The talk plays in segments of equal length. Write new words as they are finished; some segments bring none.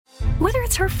Whether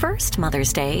it's her first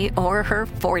Mother's Day or her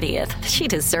 40th, she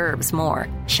deserves more.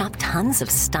 Shop tons of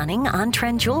stunning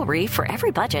on-trend jewelry for every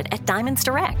budget at Diamonds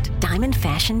Direct. Diamond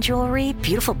fashion jewelry,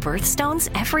 beautiful birthstones,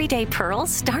 everyday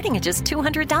pearls starting at just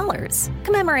 $200.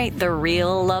 Commemorate the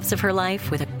real loves of her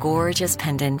life with a gorgeous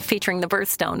pendant featuring the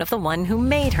birthstone of the one who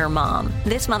made her mom.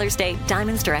 This Mother's Day,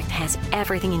 Diamonds Direct has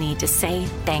everything you need to say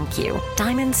thank you.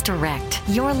 Diamonds Direct.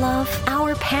 Your love,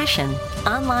 our passion.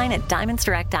 Online at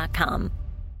diamondsdirect.com.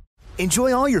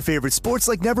 Enjoy all your favorite sports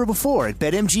like never before at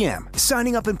BetMGM.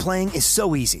 Signing up and playing is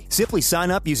so easy. Simply sign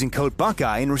up using code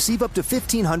Buckeye and receive up to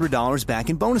 $1,500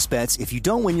 back in bonus bets if you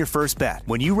don't win your first bet.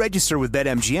 When you register with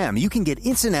BetMGM, you can get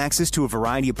instant access to a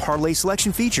variety of parlay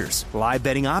selection features, live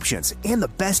betting options, and the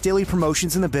best daily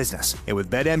promotions in the business. And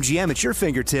with BetMGM at your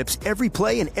fingertips, every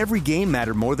play and every game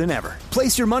matter more than ever.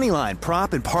 Place your moneyline,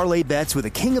 prop, and parlay bets with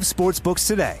the king of sportsbooks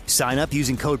today. Sign up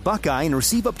using code Buckeye and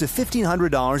receive up to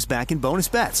 $1,500 back in bonus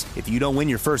bets if you don't win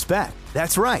your first bet.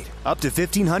 That's right, up to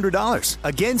 $1,500.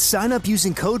 Again, sign up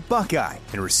using code Buckeye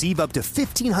and receive up to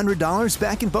 $1,500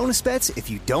 back in bonus bets if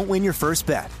you don't win your first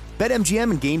bet.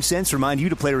 BetMGM and GameSense remind you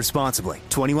to play responsibly.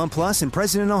 21 plus and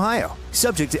present in Ohio.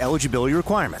 Subject to eligibility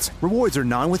requirements. Rewards are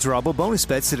non-withdrawable bonus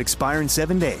bets that expire in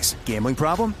 7 days. Gambling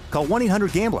problem? Call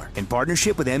 1-800-GAMBLER in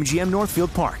partnership with MGM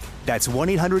Northfield Park. That's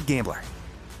 1-800-GAMBLER.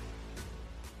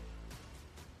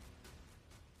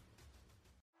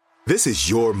 This is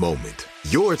your moment,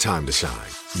 your time to shine,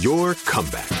 your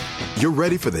comeback. You're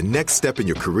ready for the next step in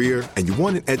your career, and you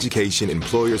want an education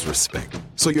employers respect.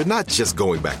 So you're not just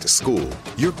going back to school,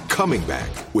 you're coming back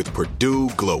with Purdue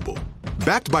Global.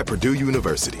 Backed by Purdue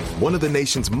University, one of the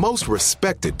nation's most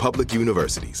respected public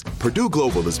universities, Purdue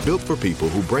Global is built for people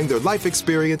who bring their life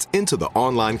experience into the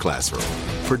online classroom.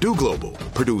 Purdue Global,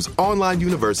 Purdue's online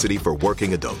university for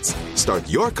working adults. Start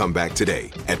your comeback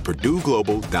today at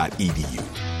purdueglobal.edu.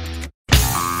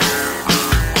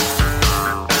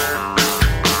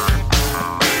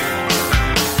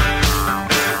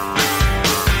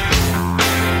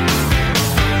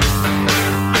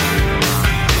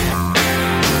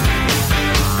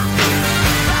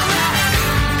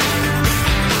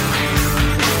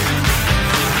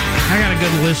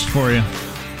 Good list for you.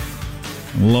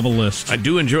 Love a list. I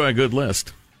do enjoy a good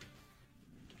list.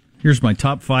 Here's my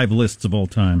top 5 lists of all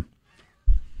time.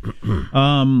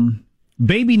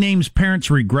 Baby names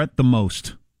parents regret the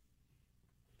most.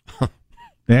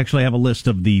 They actually have a list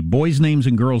of the boys' names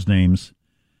and girls' names,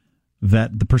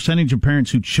 that the percentage of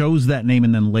parents who chose that name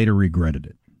and then later regretted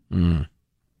it. And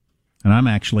I'm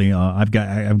actually I've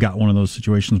got one of those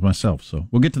situations myself. So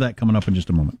we'll get to that coming up in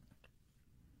just a moment.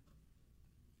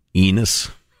 Enos.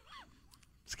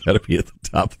 It's got to be at the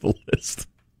top of the list.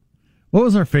 What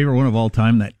was our favorite one of all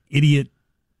time? That idiot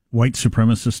white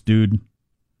supremacist dude.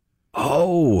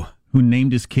 Oh. Who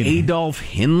named his kid Adolf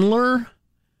Himmler?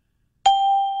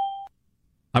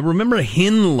 I remember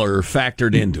Himmler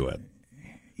factored into it.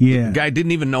 Yeah. The guy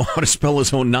didn't even know how to spell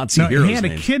his own Nazi hero's He had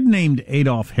name. a kid named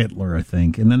Adolf Hitler, I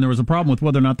think. And then there was a problem with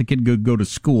whether or not the kid could go to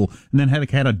school. And then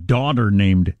had a daughter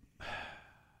named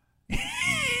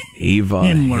Eva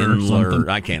Himmler.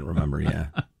 I can't remember, yeah.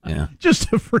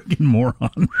 Just a freaking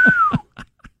moron.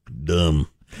 Dumb.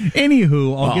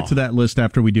 Anywho, I'll get to that list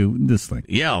after we do this thing.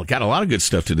 Yeah, got a lot of good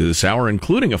stuff to do this hour,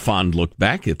 including a fond look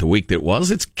back at the week that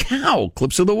was. It's Cow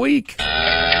Clips of the Week.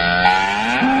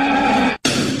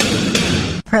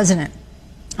 President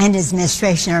and his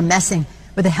administration are messing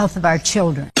with the health of our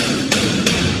children.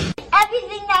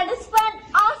 Everything that is fun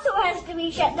also has to be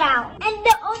shut down. And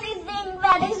the only thing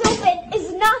that is open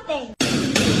is nothing.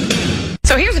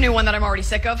 So here's a new one that I'm already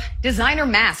sick of. Designer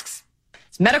masks.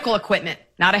 It's medical equipment,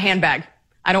 not a handbag.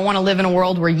 I don't want to live in a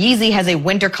world where Yeezy has a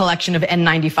winter collection of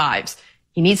N95s.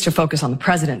 He needs to focus on the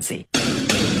presidency.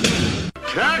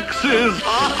 Taxes!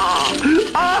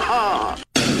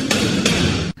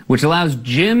 Which allows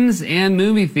gyms and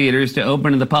movie theaters to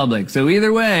open to the public. So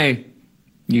either way,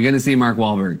 you're going to see Mark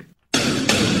Wahlberg.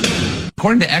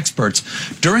 According to experts,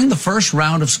 during the first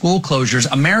round of school closures,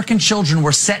 American children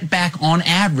were set back on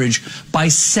average by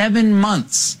 7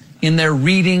 months in their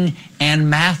reading and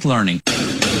math learning.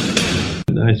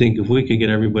 I think if we could get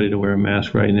everybody to wear a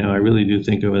mask right now, I really do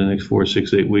think over the next 4,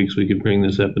 6, 8 weeks, we could bring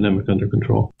this epidemic under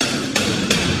control.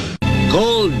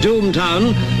 Called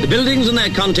Doomtown, the buildings and their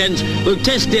contents will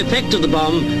test the effect of the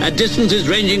bomb at distances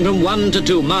ranging from 1 to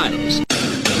 2 miles.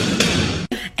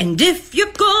 And if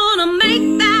you're gonna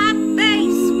make that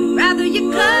face, we'd rather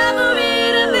you cover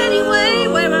it up anyway.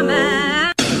 Wear a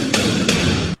mask.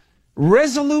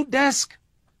 Resolute Desk,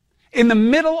 in the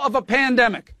middle of a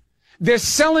pandemic, they're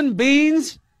selling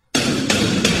beans.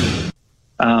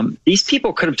 These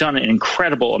people could have done an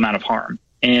incredible amount of harm.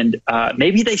 And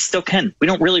maybe they still can. We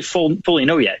don't really fully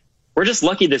know yet. We're just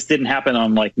lucky this didn't happen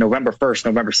on like November 1st,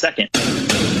 November 2nd.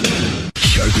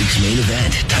 Shark Week's main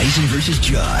event, Tyson versus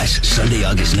Josh, Sunday,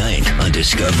 August 9th on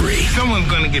Discovery. Someone's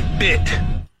going to get bit.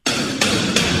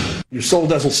 Your soul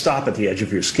doesn't stop at the edge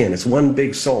of your skin. It's one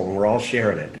big soul, and we're all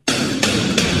sharing it.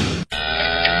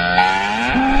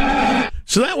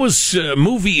 So that was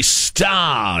movie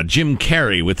star Jim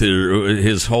Carrey with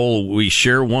his whole "we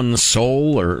share one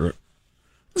soul," or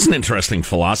that's an interesting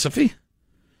philosophy.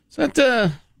 Is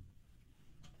that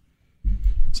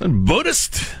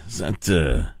Buddhist? Is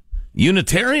that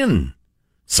Unitarian?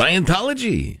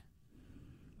 Scientology?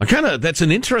 That's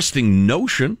an interesting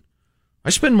notion. I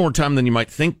spend more time than you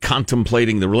might think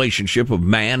contemplating the relationship of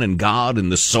man and God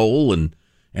and the soul and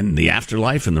the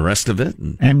afterlife and the rest of it.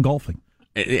 And golfing.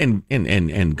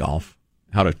 And golf.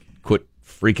 How to quit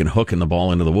freaking hooking the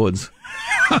ball into the woods.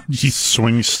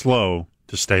 Swing slow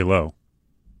to stay low.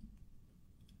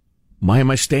 Why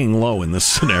am I staying low in this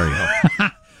scenario?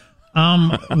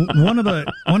 One of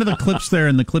the clips there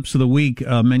in the clips of the week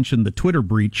mentioned the Twitter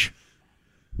breach,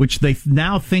 which they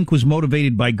now think was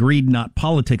motivated by greed, not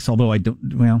politics, although I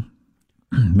don't, well,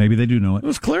 maybe they do know it. It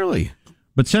was clearly.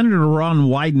 But Senator Ron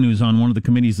Wyden, who's on one of the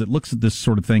committees that looks at this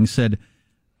sort of thing, said,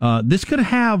 this could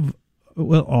have,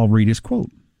 well, I'll read his quote.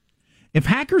 If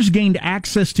hackers gained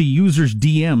access to users'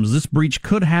 DMs, this breach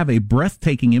could have a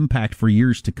breathtaking impact for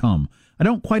years to come. I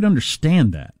don't quite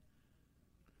understand that.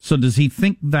 So does he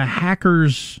think the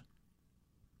hackers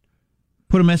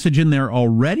put a message in there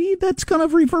already that's going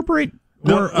to reverberate?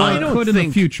 Or I don't could in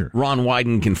think the future? Ron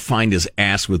Wyden can find his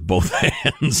ass with both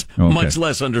hands, Okay. much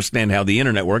less understand how the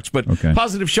internet works. But Okay.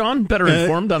 Positive Sean, better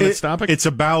informed on this topic. It's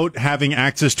about having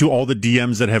access to all the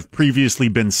DMs that have previously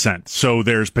been sent. So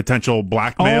there's potential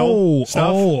blackmail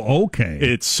stuff. Oh, okay.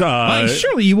 It's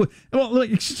surely you would. Well, look,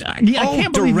 I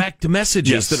can't believe direct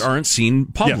messages that aren't seen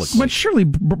publicly. But surely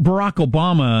Barack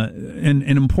Obama and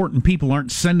important people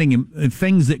aren't sending him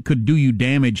things that could do you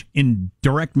damage in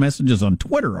direct messages on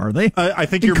Twitter, are they? I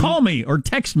think you call me or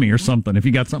text me or something if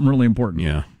you got something really important.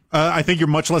 Yeah. I think you're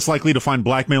much less likely to find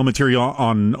blackmail material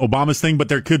on Obama's thing, but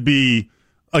there could be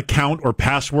account or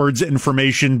passwords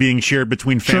information being shared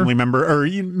between family members, or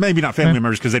maybe not family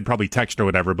members because they'd probably text or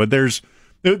whatever, but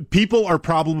people are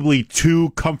probably too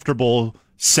comfortable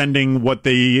sending what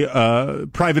they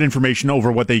private information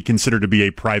over what they consider to be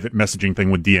a private messaging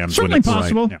thing with DMs. Certainly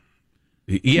possible. Right.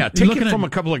 Yeah, take it from a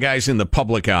couple of guys in the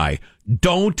public eye.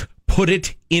 Don't put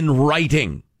it in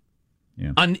writing.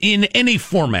 Yeah. In any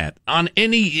format, on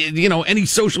any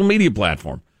social media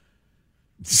platform.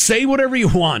 Say whatever you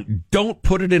want. Don't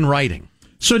put it in writing.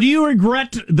 So do you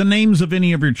regret the names of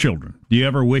any of your children? Do you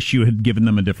ever wish you had given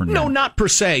them a different name? No, not per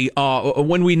se.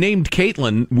 When we named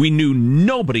Caitlin, we knew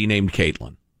nobody named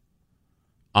Caitlin.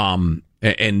 And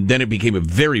then it became a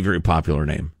very, very popular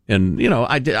name. And,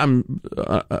 I'm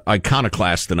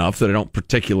iconoclast enough that I don't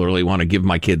particularly want to give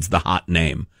my kids the hot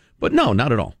name. But no,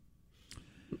 not at all.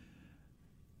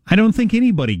 I don't think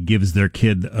anybody gives their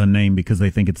kid a name because they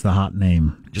think it's the hot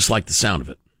name. Just like the sound of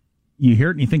it. You hear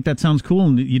it and you think that sounds cool,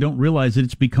 and you don't realize that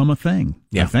it's become a thing.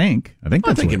 Yeah. I think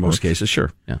that's in most cases,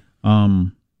 sure. Yeah.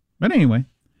 But anyway,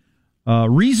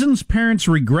 reasons parents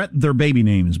regret their baby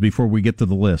names before we get to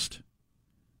the list.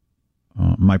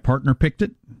 My partner picked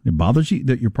it. It bothers you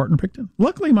that your partner picked it?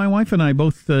 Luckily, my wife and I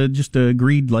both just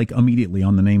agreed immediately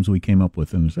on the names we came up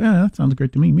with, and said, that sounds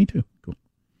great to me. Me too. Cool.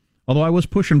 Although I was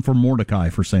pushing for Mordecai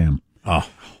for Sam. Oh,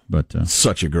 but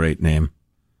such a great name.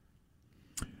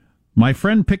 My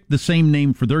friend picked the same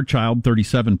name for their child,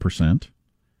 37%.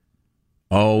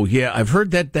 Oh, yeah. I've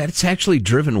heard that's actually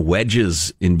driven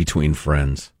wedges in between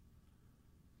friends.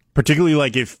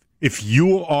 Particularly if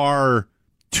you are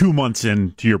 2 months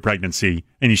into your pregnancy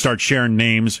and you start sharing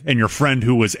names and your friend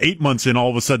who was 8 months in, all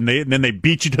of a sudden they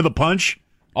beat you to the punch.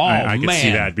 Oh, I can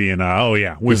see that being,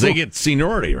 because they get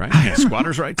seniority, right? Yeah,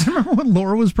 squatters' rights. I remember when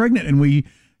Laura was pregnant and we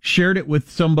shared it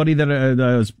with somebody that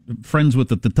I was friends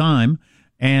with at the time.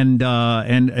 And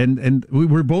we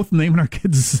were both naming our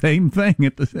kids the same thing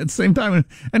at the same time.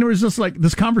 And it was just like,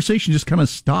 this conversation just kind of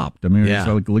stopped. I mean, we just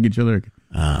look at each other.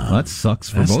 That sucks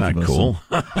for both of us. That's not cool.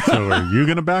 So are you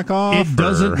going to back off? It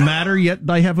doesn't matter, yet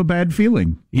I have a bad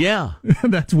feeling. Yeah.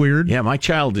 That's weird. Yeah, my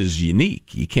child is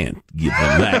unique. You can't give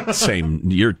them that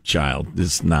same, your child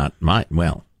is not mine.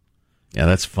 Well, yeah,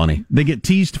 that's funny. They get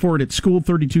teased for it at school,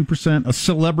 32%. A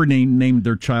celebrity named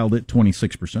their child at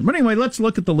 26%. But anyway, let's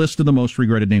look at the list of the most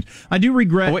regretted names. I do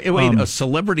regret... Wait, a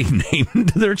celebrity named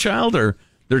their child, or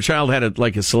their child had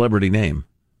a celebrity name?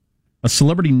 A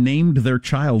celebrity named their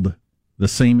child the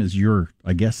same as your...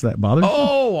 I guess that bothers you?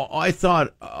 Oh, I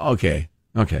thought... Okay.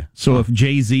 Okay. So if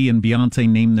Jay-Z and Beyonce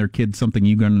name their kid something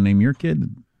you're going to name your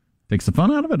kid, takes the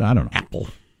fun out of it? I don't know. Apple.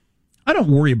 I don't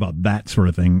worry about that sort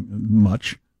of thing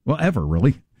much. Well, ever,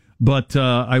 really. But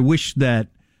I wish that,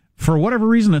 for whatever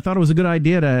reason, I thought it was a good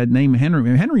idea to name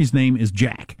Henry. Henry's name is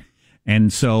Jack.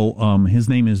 And so his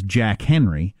name is Jack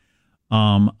Henry.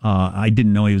 I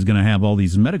didn't know he was going to have all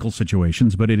these medical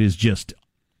situations, but it is just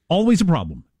always a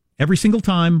problem. Every single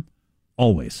time,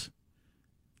 always.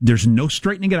 There's no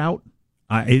straightening it out.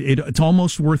 It's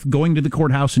almost worth going to the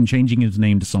courthouse and changing his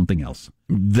name to something else.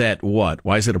 That what?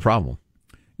 Why is it a problem?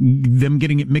 Them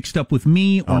getting it mixed up with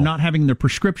me, or not having their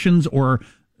prescriptions, or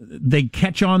they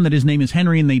catch on that his name is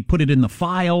Henry and they put it in the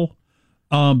file,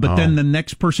 but then the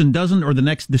next person doesn't, or the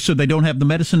next, so they don't have the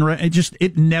medicine.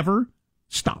 It never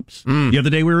stops. The other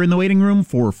day we were in the waiting room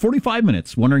for 45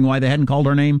 minutes wondering why they hadn't called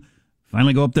our name.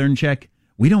 Finally go up there and check.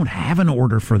 We don't have an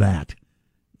order for that.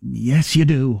 Yes, you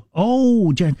do.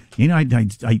 Oh, Jen,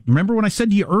 I remember when I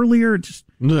said to you earlier,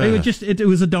 it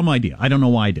was a dumb idea. I don't know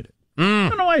why I did it. I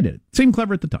don't know why I did it. Seemed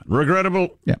clever at the time.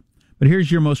 Regrettable. Yeah. But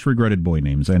here's your most regretted boy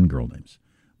names and girl names.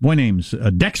 Boy names,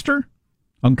 Dexter.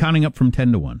 I'm counting up from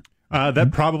 10 to 1.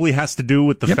 That probably has to do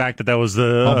with the fact that was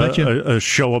a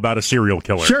show about a serial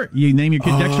killer. Sure. You name your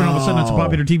kid Dexter, and all of a sudden it's a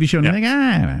popular TV show, and you think,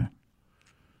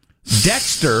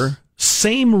 Dexter,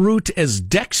 same root as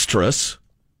dexterous,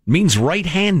 means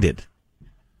right-handed.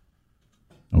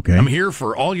 Okay. I'm here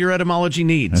for all your etymology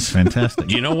needs. That's fantastic.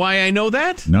 Do you know why I know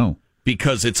that? No.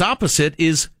 Because its opposite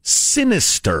is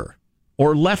sinister,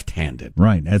 or left-handed.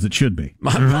 Right, as it should be.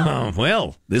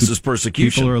 Well, this is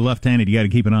persecution. People who are left-handed, you got to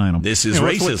keep an eye on them. This is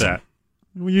racism.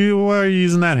 Why are you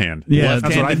using that hand? Yeah,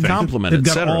 that's what I think. Compliment,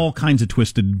 they've got all kinds of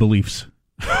twisted beliefs.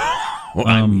 Well,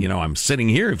 I'm sitting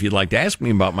here if you'd like to ask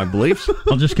me about my beliefs.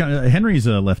 I'll just count. Henry's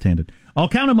left-handed. I'll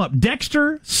count them up.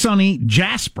 Dexter, Sonny,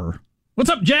 Jasper.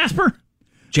 What's up, Jasper?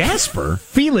 Jasper?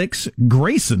 Felix,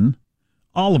 Grayson,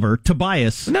 Oliver,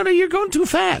 Tobias. No, you're going too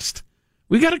fast.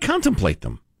 We got to contemplate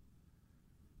them.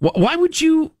 Why would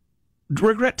you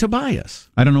regret Tobias?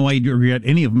 I don't know why you'd regret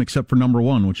any of them except for number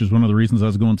one, which is one of the reasons I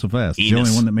was going so fast. It's the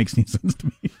only one that makes any sense to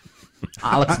me.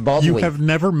 Alex Baldwin. You have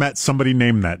never met somebody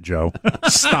named that, Joe.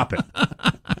 Stop it.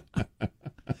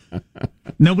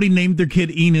 Nobody named their kid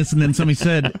Enos, and then somebody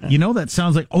said, that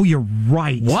sounds like, oh, you're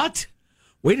right. What?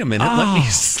 Wait a minute.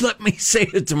 Let me say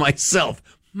it to myself.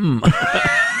 No,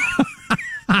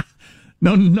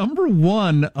 number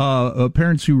one,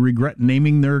 parents who regret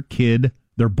naming their kid,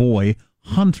 their boy,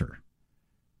 Hunter,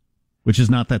 which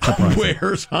is not that surprising.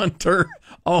 Where's Hunter?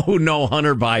 Oh, no,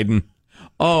 Hunter Biden.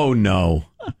 Oh, no.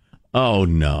 Oh,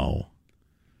 no.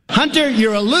 Hunter,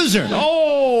 you're a loser.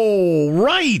 Oh,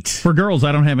 right. For girls,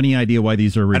 I don't have any idea why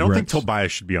these are regrets. I don't think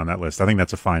Tobias should be on that list. I think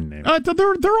that's a fine name.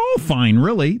 They're all fine,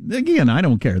 really. Again, I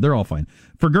don't care. They're all fine.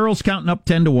 For girls, counting up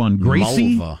 10 to 1.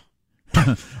 Gracie.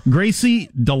 Malva. Gracie,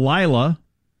 Delilah.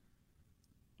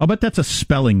 I'll bet that's a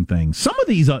spelling thing. Some of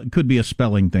these could be a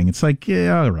spelling thing. It's like,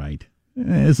 yeah, all right.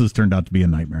 This has turned out to be a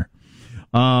nightmare.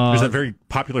 There's that very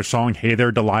popular song, Hey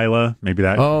There, Delilah. Maybe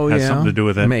that has something to do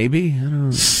with it. Maybe. I don't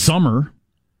know. Summer.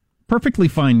 Perfectly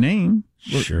fine name.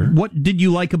 Sure. What did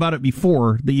you like about it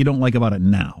before that you don't like about it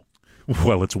now?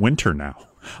 Well, it's winter now.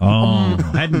 Oh,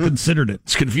 hadn't considered it.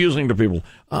 It's confusing to people.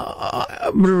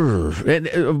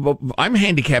 I'm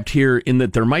handicapped here in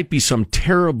that there might be some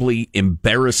terribly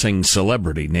embarrassing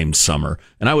celebrity named Summer,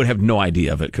 and I would have no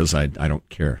idea of it because I don't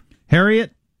care.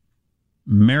 Harriet,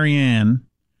 Marianne,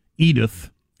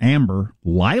 Edith, Amber,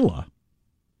 Lila,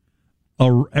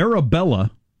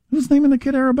 Arabella. Who's naming the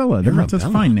kid Arabella? That's a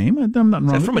fine name. I'm not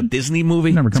wrong. Is that from a Disney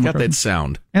movie? Never it's got that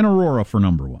sound. And Aurora for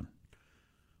number one.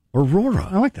 Aurora.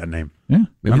 I like that name. Yeah.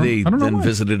 Maybe they then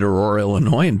visited Aurora,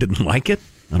 Illinois and didn't like it.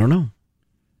 I don't know.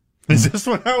 Is this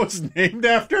what I was named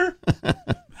after?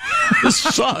 This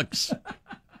sucks.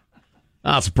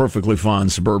 It's a perfectly fine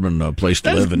suburban place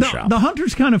to live and shop. The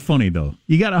Hunter's kind of funny, though.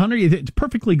 You got a Hunter. It's a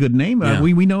perfectly good name. Yeah.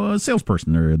 We know a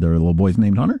salesperson. Their little boy's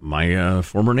named Hunter. My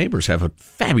former neighbors have a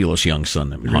fabulous young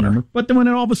son named Hunter. But then when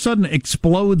it all of a sudden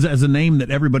explodes as a name that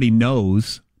everybody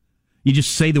knows, you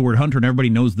just say the word Hunter and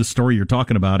everybody knows the story you're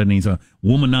talking about, and he's a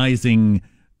womanizing...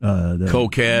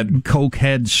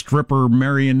 cokehead, stripper,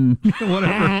 Marion,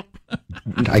 whatever.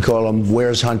 I call him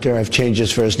Where's Hunter. I've changed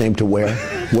his first name to Where.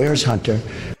 Where's Hunter?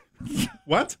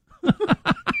 What?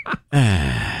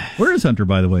 Where is Hunter,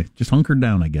 by the way? Just hunkered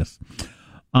down, I guess.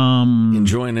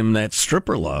 Enjoying him that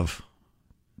stripper love.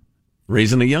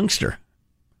 Raising a youngster.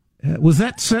 Was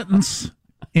that sentence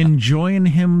enjoying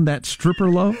him that stripper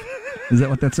love? Is that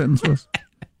what that sentence was?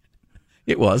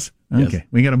 It was. Okay, yes.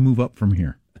 We got to move up from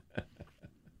here.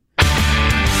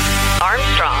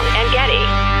 Armstrong and Getty.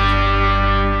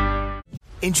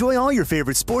 Enjoy all your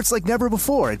favorite sports like never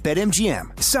before at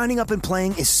BetMGM. Signing up and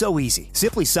playing is so easy.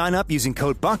 Simply sign up using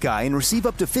code Buckeye and receive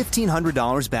up to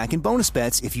 $1,500 back in bonus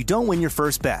bets if you don't win your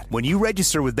first bet. When you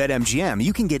register with BetMGM,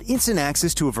 you can get instant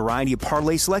access to a variety of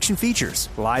parlay selection features,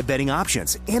 live betting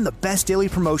options, and the best daily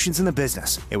promotions in the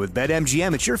business. And with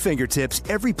BetMGM at your fingertips,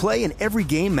 every play and every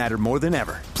game matter more than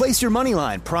ever. Place your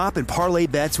moneyline, prop, and parlay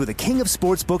bets with the king of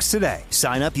sportsbooks today.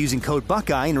 Sign up using code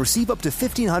Buckeye and receive up to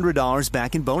 $1,500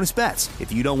 back in bonus bets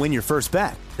if you don't win your first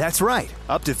bet. That's right,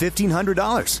 up to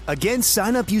 $1,500. Again,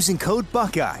 sign up using code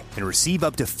Buckeye and receive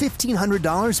up to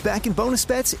 $1,500 back in bonus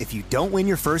bets if you don't win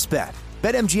your first bet.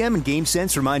 BetMGM and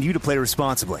GameSense remind you to play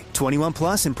responsibly. 21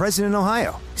 plus and present in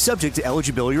Ohio. Subject to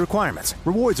eligibility requirements.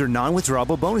 Rewards are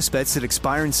non-withdrawable bonus bets that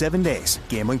expire in 7 days.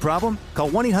 Gambling problem? Call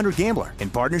 1-800-GAMBLER in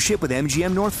partnership with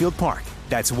MGM Northfield Park.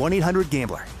 That's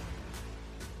 1-800-GAMBLER.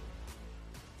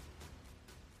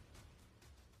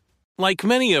 Like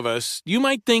many of us, you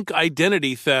might think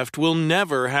identity theft will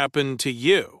never happen to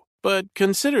you. But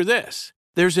consider this.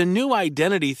 There's a new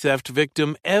identity theft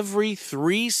victim every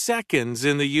 3 seconds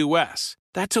in the U.S.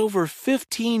 That's over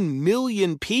 15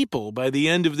 million people by the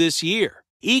end of this year,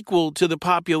 equal to the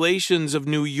populations of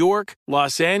New York,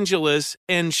 Los Angeles,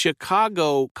 and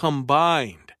Chicago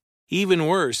combined. Even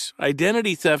worse,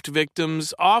 identity theft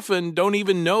victims often don't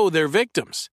even know they're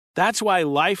victims. That's why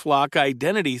LifeLock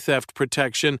Identity Theft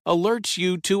Protection alerts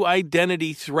you to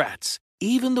identity threats,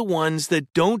 even the ones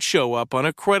that don't show up on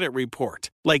a credit report,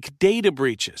 like data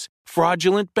breaches,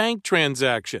 fraudulent bank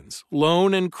transactions,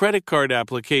 loan and credit card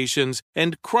applications,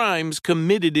 and crimes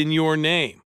committed in your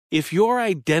name. If your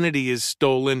identity is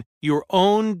stolen, your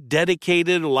own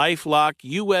dedicated LifeLock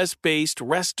U.S.-based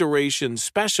restoration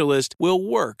specialist will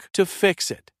work to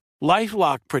fix it.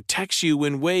 LifeLock protects you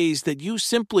in ways that you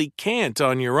simply can't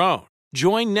on your own.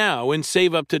 Join now and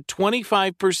save up to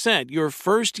 25% your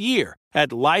first year at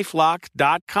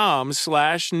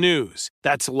LifeLock.com/news.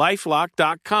 That's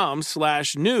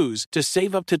LifeLock.com/news to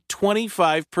save up to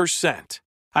 25%.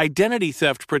 Identity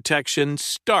theft protection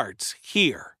starts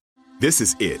here. This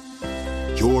is it.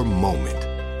 Your moment.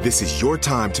 This is your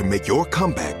time to make your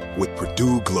comeback with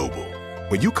Purdue Global.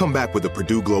 When you come back with a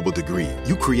Purdue Global degree,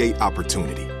 you create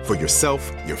opportunity for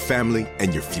yourself, your family,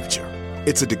 and your future.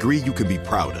 It's a degree you can be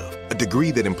proud of, a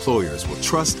degree that employers will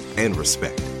trust and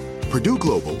respect. Purdue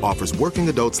Global offers working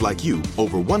adults like you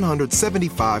over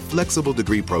 175 flexible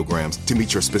degree programs to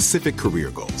meet your specific career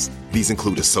goals. These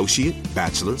include associate,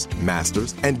 bachelor's,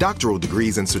 master's, and doctoral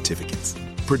degrees and certificates.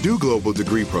 Purdue Global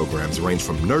degree programs range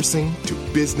from nursing to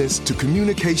business to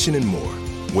communication and more.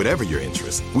 Whatever your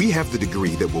interest, we have the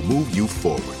degree that will move you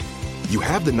forward. You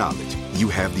have the knowledge, you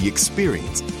have the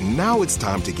experience. Now it's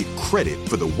time to get credit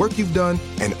for the work you've done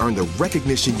and earn the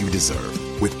recognition you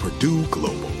deserve with Purdue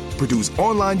Global, Purdue's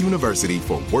online university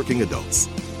for working adults.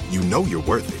 You know you're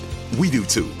worth it. We do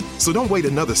too. So don't wait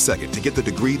another second to get the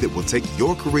degree that will take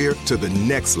your career to the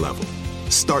next level.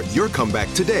 Start your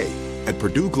comeback today at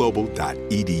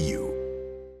purdueglobal.edu.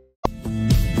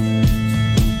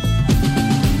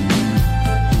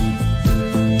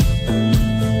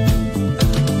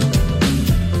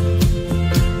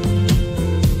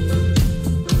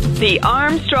 The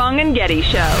Armstrong and Getty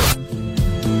Show.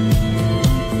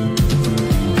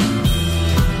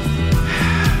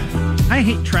 I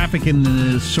hate traffic in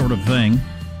this sort of thing.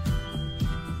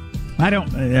 I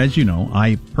don't, as you know,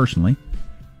 I personally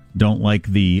don't like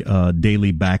the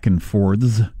daily back and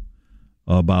forths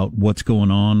about what's going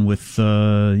on with,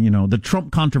 the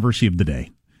Trump controversy of the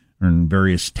day and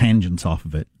various tangents off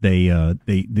of it. They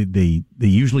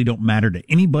usually don't matter to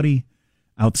anybody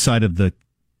outside of the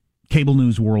cable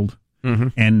news world,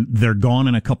 and they're gone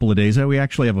in a couple of days. We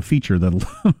actually have a feature that'll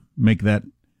make that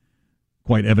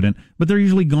quite evident, but they're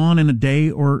usually gone in a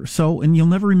day or so, and you'll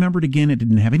never remember it again. It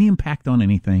didn't have any impact on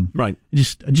anything. Right. I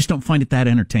just don't find it that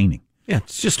entertaining. Yeah,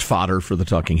 it's just fodder for the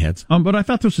talking heads. But I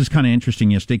thought this was kind of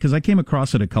interesting yesterday because I came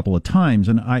across it a couple of times,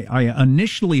 and I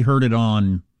initially heard it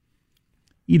on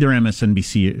either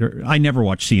MSNBC, or I never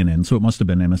watched CNN, so it must have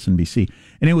been MSNBC.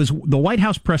 And it was the White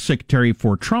House press secretary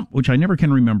for Trump, which I never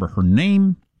can remember her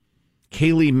name.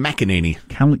 Kayleigh McEnany.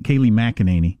 Kayleigh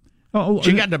McEnany. Oh,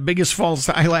 she got the biggest false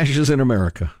eyelashes in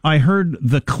America. I heard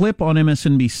the clip on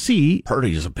MSNBC.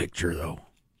 Pretty a picture, though.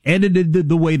 Edited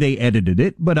the way they edited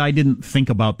it, but I didn't think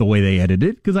about the way they edited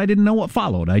it because I didn't know what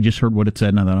followed. I just heard what it said,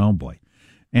 and I thought, oh boy.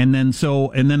 And then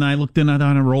I looked in, and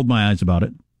I rolled my eyes about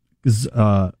it because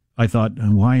I thought,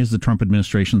 why is the Trump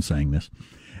administration saying this?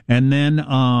 And then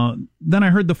I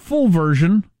heard the full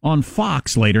version on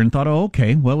Fox later and thought, oh,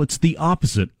 okay, well, it's the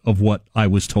opposite of what I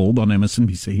was told on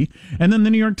MSNBC. And then the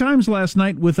New York Times last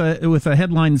night with a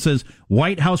headline that says,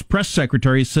 White House press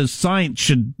secretary says science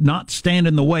should not stand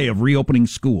in the way of reopening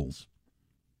schools.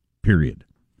 Period.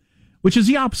 Which is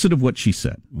the opposite of what she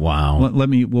said. Wow.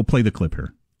 We'll play the clip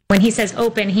here. When he says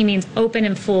open, he means open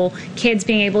and full, kids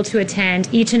being able to attend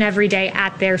each and every day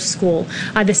at their school.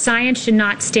 The science should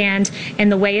not stand in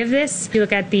the way of this. If you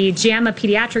look at the JAMA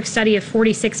pediatric study of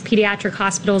 46 pediatric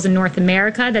hospitals in North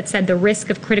America that said the risk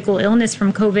of critical illness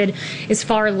from COVID is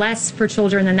far less for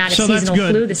children than that of seasonal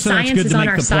flu. The science is on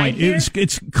our side here.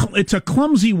 It's a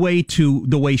clumsy way to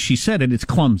the way she said it. It's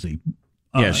clumsy.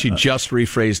 Yeah, she just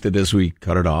rephrased it as we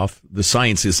cut it off. The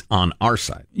science is on our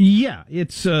side. Yeah,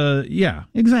 it's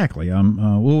exactly.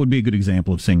 What would be a good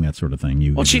example of saying that sort of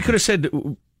thing? Well, she could have said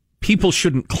people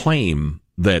shouldn't claim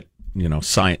that,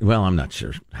 science. Well, I'm not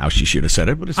sure how she should have said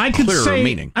it, but it's clearer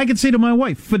meaning. I could say to my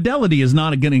wife, fidelity is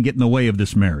not going to get in the way of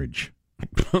this marriage.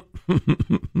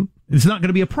 It's not going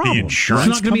to be a problem. The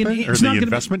insurance company or the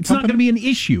investment company? It's not going to be an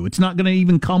issue. It's not going to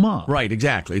even come up. Right,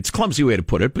 exactly. It's a clumsy way to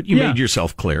put it, but you made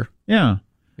yourself clear. Yeah.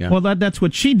 Well, that's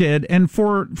what she did. And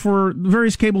for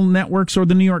various cable networks or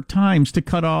the New York Times to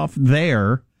cut off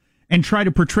there and try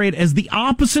to portray it as the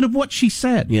opposite of what she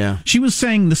said. Yeah. She was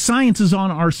saying the science is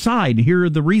on our side. Here are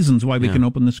the reasons why we can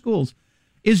open the schools.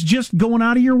 Is just going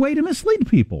out of your way to mislead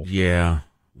people. Yeah.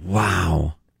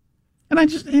 Wow. And I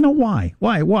just, why?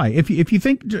 Why? If you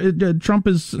think Trump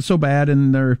is so bad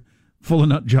and they're full of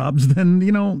nut jobs, then,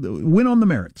 win on the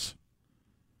merits.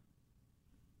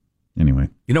 Anyway.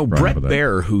 Brett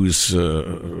Baer, who's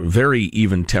very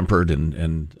even-tempered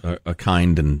and a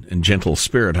kind and gentle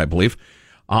spirit, I believe,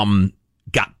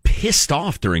 got pissed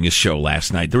off during his show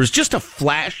last night. There was just a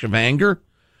flash of anger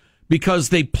because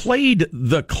they played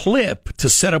the clip to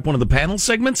set up one of the panel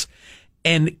segments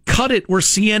and cut it where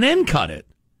CNN cut it.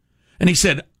 And he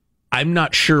said, I'm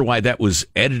not sure why that was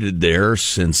edited there,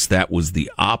 since that was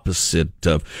the opposite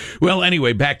of... Well,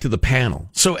 anyway, back to the panel.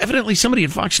 So evidently somebody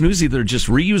at Fox News either just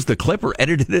reused the clip or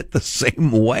edited it the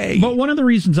same way. But one of the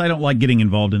reasons I don't like getting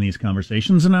involved in these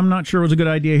conversations, and I'm not sure it was a good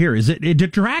idea here, is it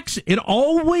detracts. It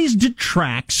always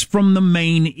detracts from the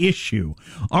main issue,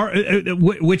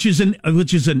 which is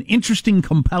an interesting,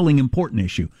 compelling, important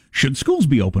issue. Should schools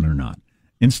be open or not?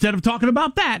 Instead of talking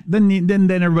about that, then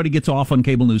everybody gets off on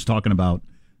cable news talking about,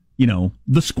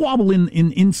 the squabble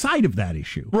inside of that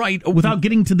issue, right? Without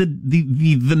getting to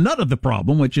the nut of the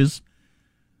problem, which is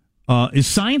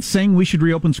science saying we should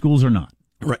reopen schools or not?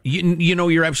 Right.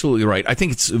 You're absolutely right. I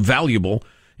think it's valuable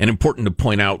and important to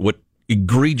point out what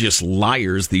egregious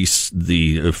liars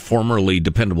the formerly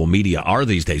dependable media are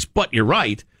these days. But you're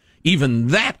right. Even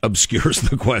that obscures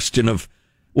the question of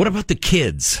what about the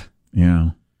kids? Yeah.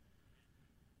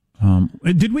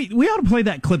 Did we ought to play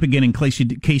that clip again in case you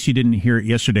didn't hear it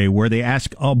yesterday, where they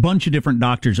ask a bunch of different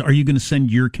doctors, are you going to send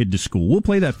your kid to school? We'll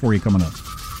play that for you coming up.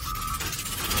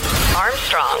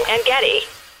 Armstrong and Getty.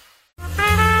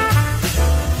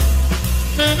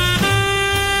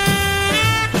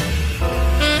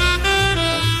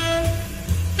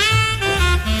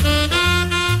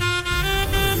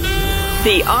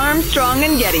 The Armstrong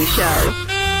and Getty Show.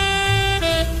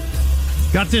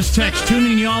 Got this text,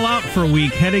 tuning y'all out for a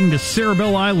week, heading to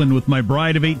Cerebell Island with my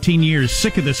bride of 18 years.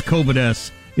 Sick of this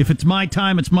COVID-S. If it's my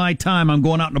time, it's my time. I'm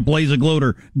going out in a blaze of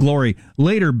glory.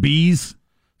 Later, bees.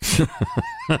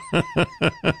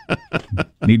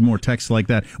 Need more texts like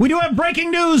that. We do have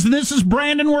breaking news, and this is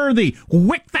Brandon Worthy.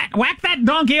 Whack that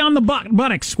donkey on the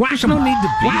buttocks. There's no need to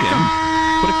beat him.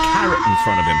 Put a carrot in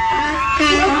front of him.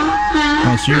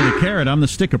 Oh, so you're the carrot. I'm the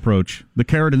stick approach. The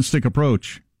carrot and stick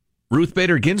approach. Ruth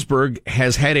Bader Ginsburg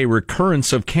has had a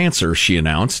recurrence of cancer, she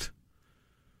announced.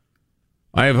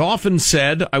 I have often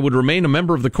said I would remain a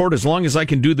member of the court as long as I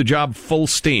can do the job full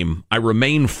steam. I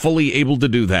remain fully able to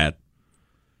do that.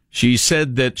 She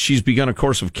said that she's begun a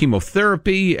course of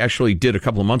chemotherapy, actually did a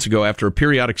couple of months ago after a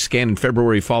periodic scan in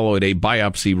February followed a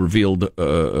biopsy revealed,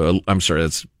 I'm sorry,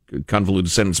 that's a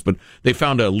convoluted sentence, but they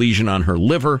found a lesion on her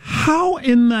liver. How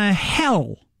in the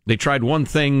hell? They tried one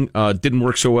thing, didn't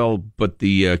work so well, but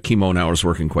the chemo now is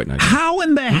working quite nicely. How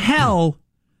in the hell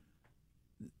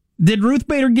did Ruth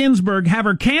Bader Ginsburg have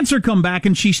her cancer come back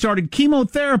and she started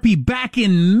chemotherapy back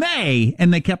in May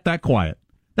and they kept that quiet?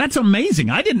 That's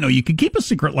amazing. I didn't know you could keep a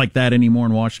secret like that anymore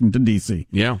in Washington, D.C.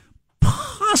 Yeah.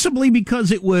 Possibly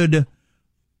because it would,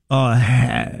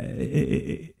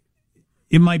 it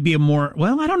might be a more,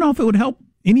 well, I don't know if it would help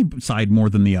any side more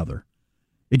than the other.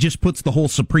 It just puts the whole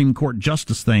Supreme Court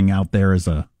justice thing out there as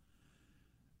a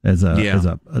part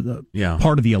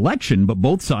of the election, but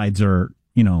both sides are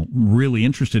really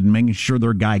interested in making sure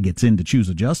their guy gets in to choose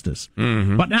a justice.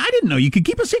 Mm-hmm. But I didn't know you could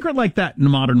keep a secret like that in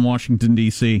modern Washington,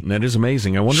 D.C. That is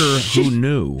amazing. I wonder who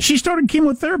knew. She started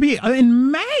chemotherapy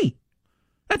in May.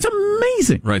 That's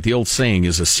amazing. Right. The old saying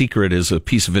is a secret is a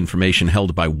piece of information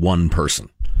held by one person.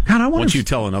 God, Once you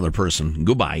tell another person,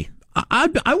 goodbye.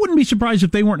 I wouldn't be surprised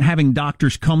if they weren't having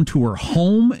doctors come to her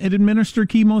home and administer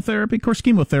chemotherapy. Of course,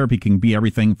 chemotherapy can be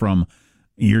everything from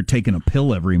you're taking a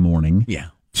pill every morning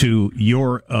to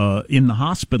you're in the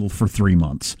hospital for 3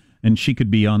 months. And she could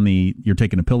be on the you're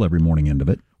taking a pill every morning end of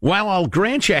it. While I'll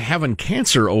grant you having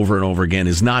cancer over and over again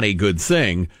is not a good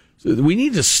thing, we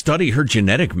need to study her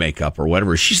genetic makeup or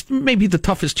whatever. She's maybe the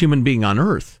toughest human being on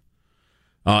earth.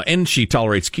 And she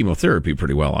tolerates chemotherapy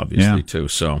pretty well, obviously, too.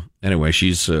 So, anyway,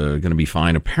 she's going to be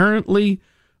fine. Apparently,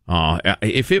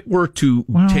 if it were to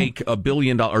take $1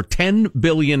 billion or $10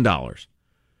 billion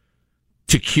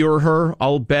to cure her,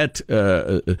 I'll bet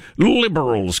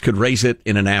liberals could raise it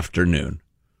in an afternoon.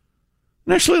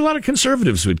 And actually, a lot of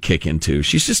conservatives would kick in, too.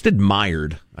 She's just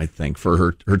admired, I think, for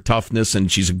her toughness,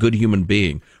 and she's a good human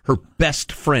being. Her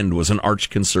best friend was an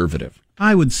arch conservative.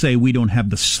 I would say we don't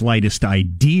have the slightest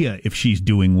idea if she's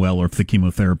doing well or if the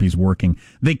chemotherapy's working.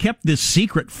 They kept this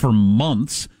secret for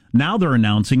months. Now they're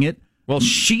announcing it. Well,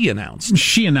 she announced it.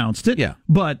 She announced it. Yeah.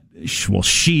 But,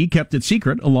 she kept it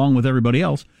secret along with everybody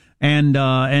else. And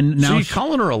now... So you're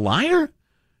calling her a liar?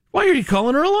 Why are you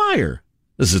calling her a liar?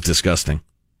 This is disgusting.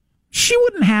 She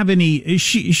wouldn't have any...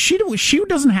 She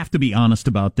doesn't have to be honest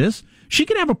about this. She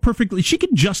could have she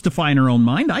could justify in her own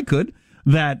mind. I could.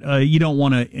 That you don't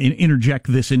want to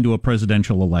interject this into a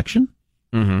presidential election.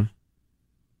 Mm-hmm.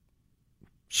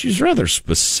 She's rather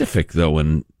specific, though,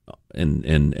 and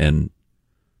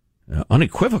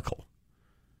unequivocal.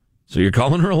 So you're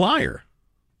calling her a liar?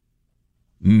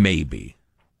 Maybe.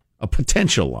 A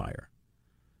potential liar.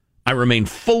 I remain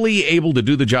fully able to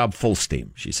do the job full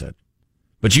steam, she said.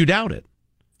 But you doubt it.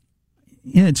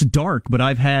 Yeah, it's dark, but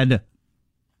I've had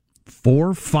 4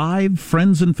 or 5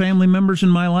 friends and family members in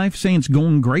my life saying it's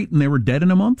going great and they were dead in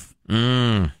a month.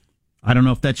 I don't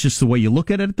know if that's just the way you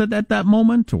look at it at that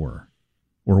moment or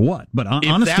what. But honest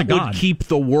to God, if that would keep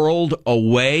the world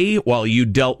away while you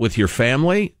dealt with your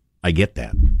family, I get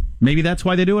that. Maybe that's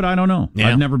why they do it. I don't know. Yeah.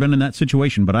 I've never been in that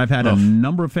situation, but I've had a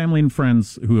number of family and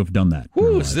friends who have done that.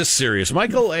 Ooh, is this serious?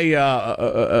 Michael,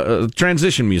 a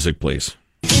transition music, please.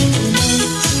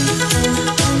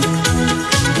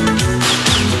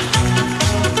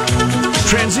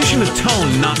 Transition to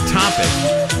tone, not topic.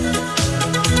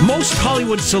 Most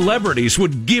Hollywood celebrities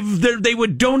would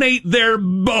donate their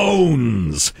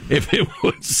bones if it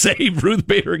would save Ruth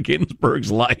Bader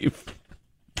Ginsburg's life.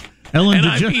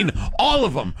 I mean all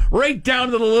of them, right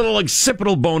down to the little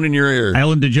occipital bone in your ear.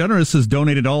 Ellen DeGeneres has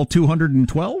donated all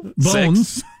 212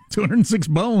 bones, 206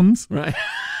 bones. Right.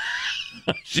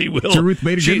 She will. To Ruth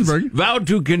Bader Ginsburg. She's vowed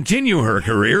to continue her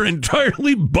career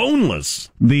entirely boneless.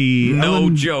 No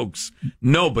jokes.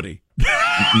 Nobody.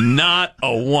 Not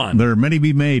a one. There are many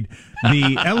be made.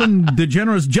 The Ellen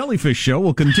DeGeneres Jellyfish Show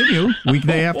will continue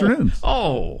weekday afternoons.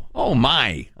 Oh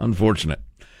my. Unfortunate.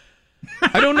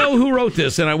 I don't know who wrote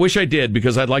this, and I wish I did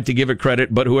because I'd like to give it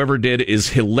credit, but whoever did is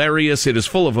hilarious. It is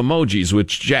full of emojis,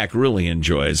 which Jack really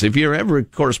enjoys. If you ever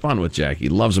correspond with Jack, he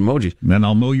loves emojis. Then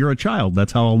I'll know you're a child.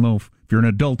 That's how I'll know if you're an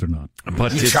adult or not.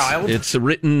 But it's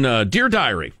written, Dear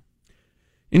Diary.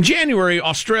 In January,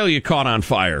 Australia caught on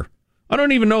fire. I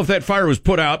don't even know if that fire was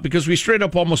put out because we straight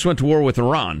up almost went to war with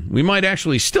Iran. We might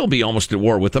actually still be almost at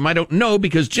war with them. I don't know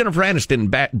because Jennifer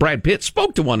Aniston and Brad Pitt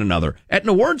spoke to one another at an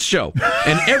awards show,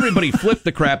 and everybody flipped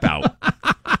the crap out.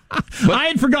 But I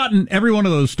had forgotten every one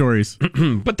of those stories.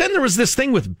 But then there was this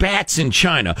thing with bats in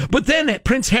China. But then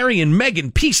Prince Harry and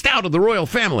Meghan pieced out of the royal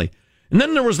family. And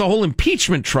then there was the whole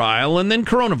impeachment trial, and then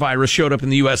coronavirus showed up in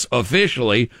the U.S.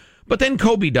 officially. But then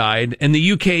Kobe died, and the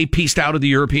U.K. pieced out of the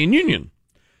European Union.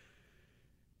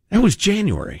 That was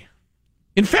January.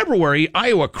 In February,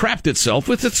 Iowa crapped itself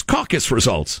with its caucus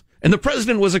results, and the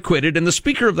president was acquitted, and the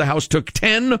Speaker of the House took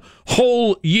 10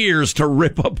 whole years to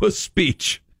rip up a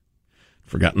speech.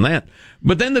 Forgotten that.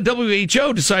 But then the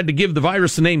WHO decided to give the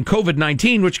virus the name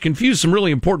COVID-19, which confused some really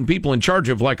important people in charge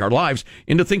of, like, our lives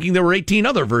into thinking there were 18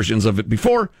 other versions of it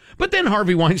before. But then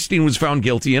Harvey Weinstein was found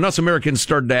guilty, and us Americans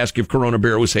started to ask if Corona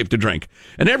beer was safe to drink.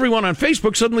 And everyone on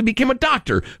Facebook suddenly became a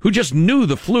doctor who just knew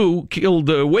the flu killed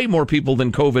way more people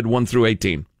than COVID 1 through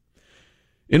 18.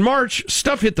 In March,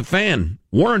 stuff hit the fan.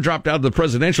 Warren dropped out of the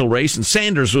presidential race, and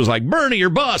Sanders was like, Bernie or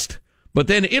bust. But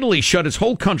then Italy shut its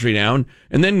whole country down,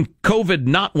 and then COVID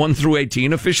not 1 through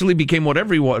 18 officially became what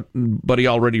everybody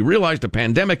already realized, a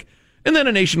pandemic, And then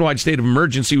a nationwide state of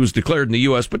emergency was declared in the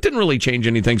U.S., but didn't really change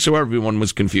anything, so everyone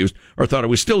was confused or thought it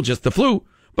was still just the flu.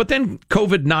 But then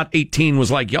COVID-18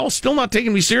 was like, y'all still not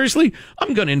taking me seriously?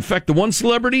 I'm going to infect the one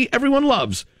celebrity everyone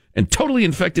loves, and totally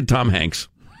infected Tom Hanks.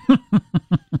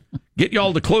 Get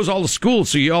y'all to close all the schools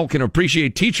so y'all can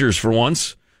appreciate teachers for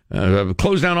once.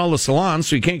 Close down all the salons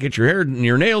so you can't get your hair and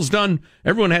your nails done.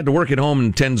 Everyone had to work at home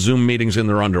and attend Zoom meetings in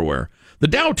their underwear. The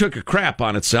Dow took a crap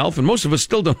on itself, and most of us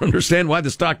still don't understand why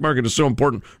the stock market is so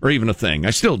important or even a thing. I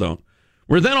still don't.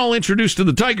 We're then all introduced to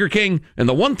the Tiger King, and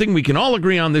the one thing we can all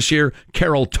agree on this year,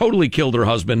 Carol totally killed her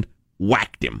husband,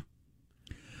 whacked him.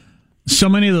 So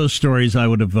many of those stories I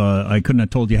couldn't have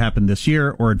told you happened this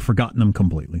year or had forgotten them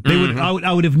completely.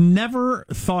 I would have never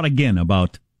thought again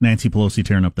about Nancy Pelosi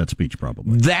tearing up that speech,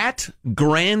 probably. That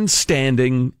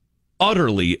grandstanding,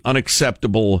 utterly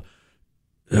unacceptable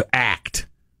act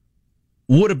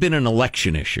would have been an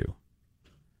election issue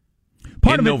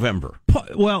in November.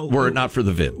 Were it not for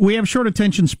the vid. We have short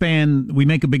attention span. We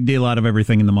make a big deal out of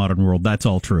everything in the modern world. That's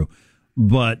all true.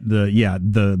 But the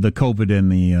COVID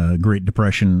and the Great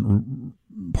Depression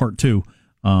Part 2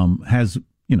 has,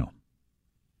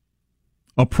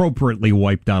 appropriately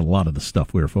wiped out a lot of the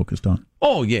stuff we were focused on.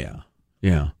 Oh, yeah.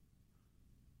 Yeah.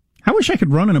 I wish I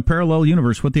could run in a parallel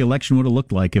universe what the election would have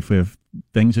looked like if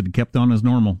things had kept on as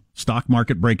normal. Stock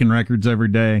market breaking records every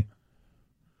day.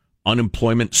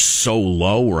 Unemployment so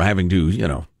low, we're having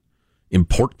to,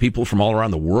 import people from all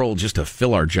around the world just to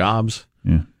fill our jobs.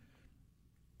 Yeah.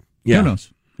 Who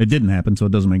knows? It didn't happen, so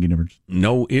it doesn't make any difference.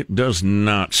 No, it does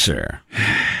not, sir.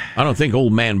 I don't think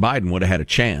old man Biden would have had a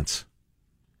chance.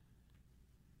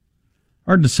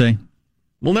 Hard to say.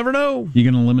 We'll never know. You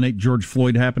going to eliminate George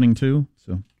Floyd happening, too?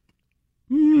 So,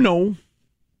 no.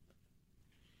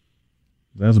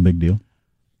 That was a big deal.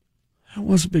 That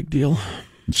was a big deal.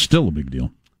 It's still a big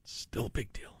deal. Still a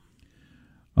big deal.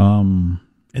 And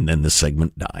then the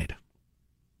segment died.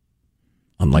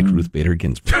 Unlike Ruth Bader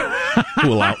Ginsburg, who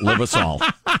will outlive us all.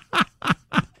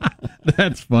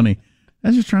 That's funny. I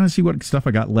was just trying to see what stuff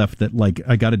I got left that,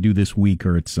 I got to do this week,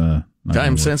 or it's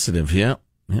time sensitive. Yeah.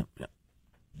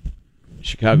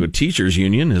 Chicago Teachers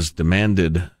Union has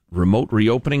demanded remote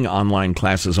reopening, online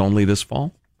classes only this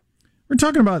fall. We're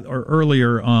talking about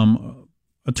earlier.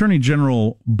 Attorney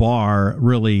General Barr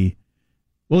really,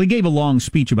 he gave a long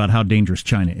speech about how dangerous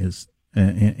China is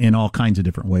in all kinds of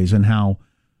different ways, and how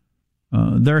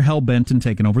they're hell-bent in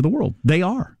taking over the world. They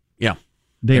are. Yeah.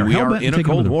 They are. We are in a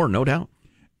Cold War, no doubt.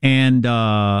 And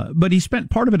but he spent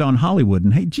part of it on Hollywood.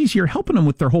 And, hey, geez, you're helping them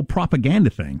with their whole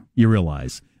propaganda thing, you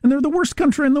realize. And they're the worst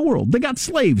country in the world. They got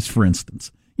slaves, for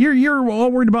instance. You're all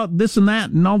worried about this and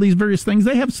that and all these various things.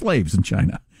 They have slaves in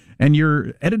China. And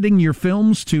you're editing your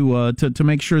films to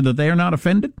make sure that they are not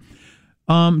offended.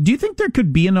 Do you think there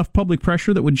could be enough public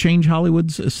pressure that would change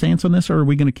Hollywood's stance on this, or are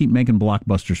we going to keep making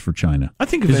blockbusters for China? I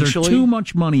think eventually. Is there too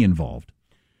much money involved?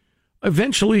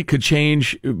 Eventually it could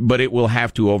change, but it will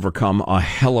have to overcome a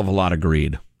hell of a lot of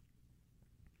greed.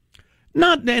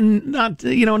 Not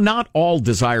all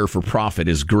desire for profit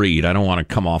is greed. I don't want to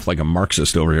come off like a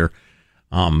Marxist over here.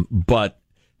 But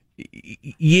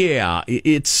yeah,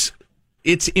 it's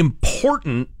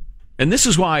important. And this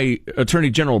is why Attorney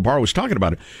General Barr was talking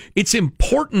about it. It's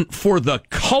important for the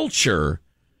culture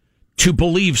to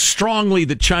believe strongly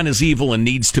that China's evil and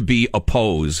needs to be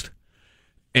opposed.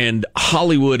 And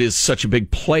Hollywood is such a big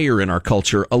player in our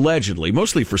culture, allegedly,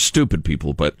 mostly for stupid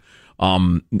people, but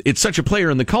it's such a player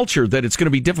in the culture that it's going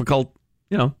to be difficult,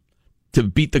 to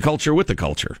beat the culture with the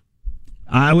culture.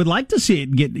 I would like to see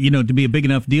it get, to be a big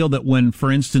enough deal that when,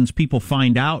 for instance, people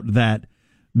find out that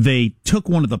they took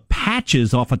one of the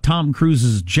patches off of Tom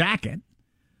Cruise's jacket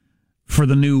for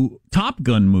the new Top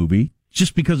Gun movie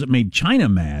just because it made China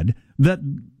mad, that,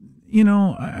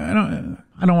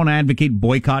 I don't want to advocate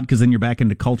boycott because then you're back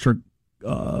into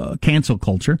cancel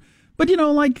culture. But,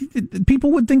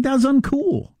 people would think that was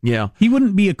uncool. Yeah. He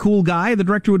wouldn't be a cool guy. The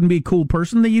director wouldn't be a cool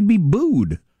person. That you'd be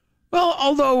booed. Well,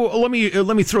 although, let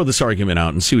me throw this argument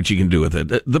out and see what you can do with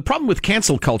it. The problem with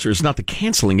cancel culture is not the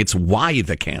canceling, it's why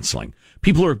the canceling.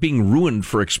 People are being ruined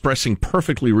for expressing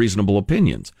perfectly reasonable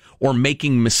opinions or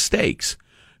making mistakes.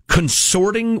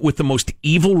 Consorting with the most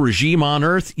evil regime on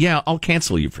earth, yeah, I'll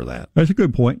cancel you for that. That's a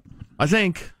good point. I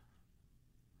think.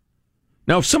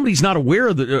 Now, if somebody's not aware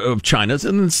of China,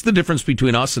 and it's the difference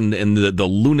between us and the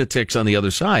lunatics on the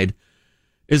other side,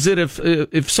 is that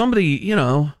if somebody,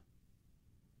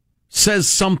 says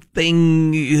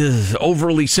something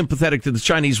overly sympathetic to the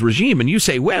Chinese regime, and you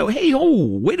say, well, hey,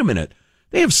 wait a minute.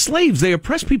 They have slaves. They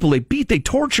oppress people. They beat. They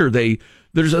torture.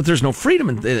 There's no freedom.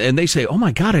 And they say, oh,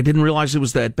 my God, I didn't realize it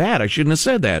was that bad. I shouldn't have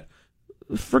said that.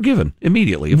 forgiven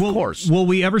immediately, of course. Will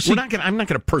we ever see... I'm not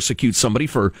going to persecute somebody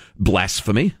for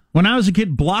blasphemy. When I was a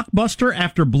kid, Blockbuster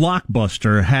after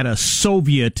Blockbuster had a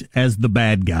Soviet as the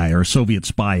bad guy, or a Soviet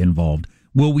spy involved.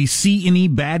 Will we see any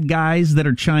bad guys that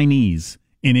are Chinese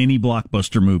in any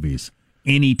Blockbuster movies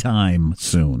anytime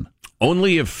soon?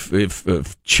 Only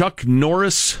if Chuck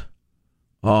Norris...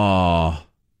 I'm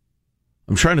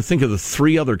trying to think of the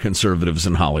three other conservatives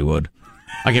in Hollywood.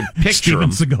 I can picture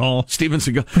Steven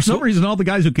Seagal. For some reason, all the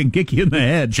guys who can kick you in the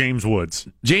head. James Woods.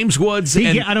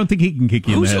 I don't think he can kick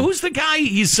you in the head. Who's the guy?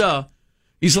 He's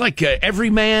like every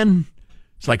man.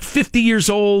 He's like 50 years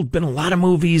old. Been in a lot of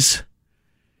movies.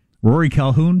 Rory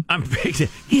Calhoun?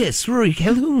 Yes, Rory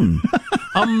Calhoun.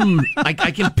 I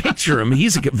can picture him.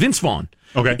 He's Vince Vaughn.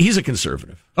 Okay. He's a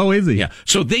conservative. Oh, is he? Yeah.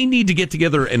 So they need to get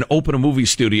together and open a movie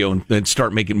studio and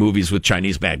start making movies with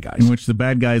Chinese bad guys. In which the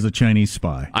bad guy is a Chinese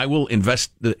spy. I will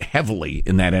invest heavily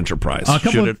in that enterprise,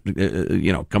 should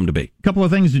it come to be. A couple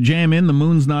of things to jam in. The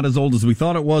moon's not as old as we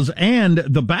thought it was. And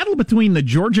the battle between the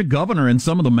Georgia governor and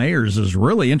some of the mayors is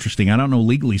really interesting. I don't know,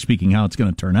 legally speaking, how it's going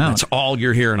to turn out. That's all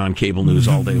you're hearing on cable news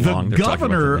all day long. The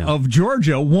governor of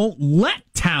Georgia won't let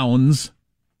towns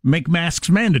make masks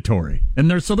mandatory. And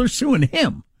they're suing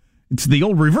him. It's the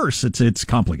old reverse. It's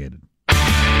complicated.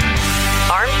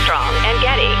 Armstrong and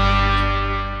Getty.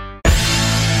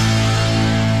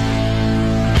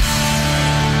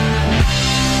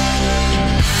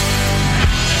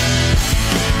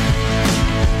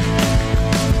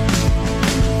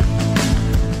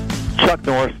 Chuck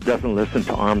Norris doesn't listen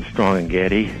to Armstrong and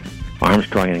Getty.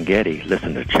 Armstrong and Getty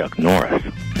listen to Chuck Norris.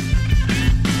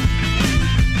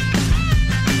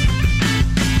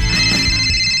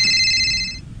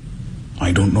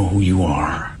 I don't know who you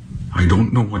are. I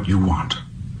don't know what you want.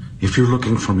 If you're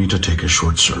looking for me to take a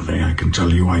short survey, I can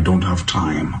tell you I don't have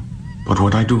time. But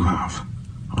what I do have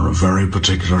are a very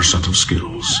particular set of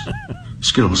skills.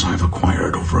 Skills I've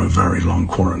acquired over a very long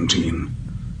quarantine.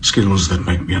 Skills that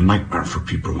make me a nightmare for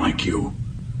people like you.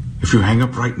 If you hang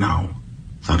up right now,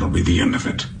 that'll be the end of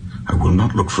it. I will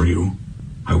not look for you.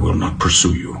 I will not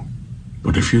pursue you.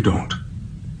 But if you don't,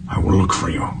 I will look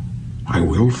for you. I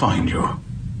will find you.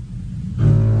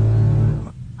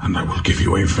 And I will give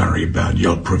you a very bad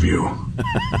Yelp review.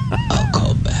 I'll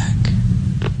call back.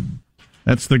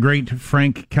 That's the great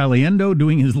Frank Caliendo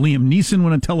doing his Liam Neeson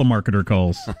when a telemarketer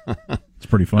calls. It's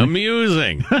pretty funny.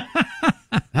 Amusing.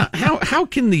 How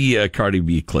can the Cardi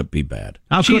B clip be bad?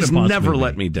 How She's could it possibly never be?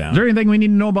 let me down. Is there anything we need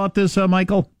to know about this,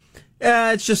 Michael?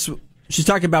 It's just she's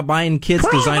talking about buying kids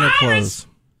designer clothes.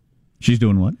 She's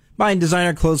doing what? Buying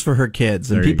designer clothes for her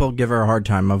kids, and people give her a hard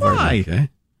time over it. Okay.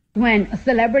 When a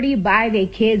celebrity buy their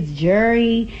kids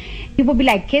jewelry, people be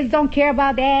like, kids don't care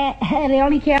about that. They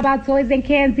only care about toys and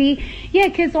candy. Yeah,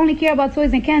 kids only care about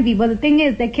toys and candy. But the thing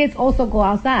is that kids also go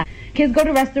outside. Kids go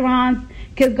to restaurants.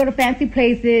 Kids go to fancy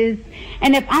places.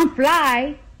 And if I'm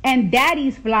fly and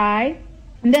daddy's fly,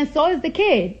 then so is the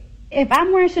kid. If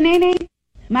I'm wearing Shanae,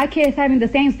 my kid's having the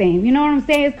same. You know what I'm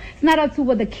saying? It's not up to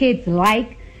what the kids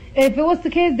like. If it was the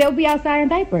kids, they'll be outside in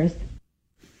diapers.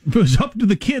 If it was up to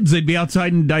the kids, they'd be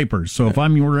outside in diapers. So if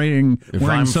I'm wearing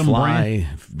some brand,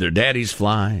 if their daddy's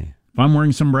fly. If I'm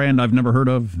wearing some brand I've never heard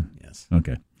of, yes,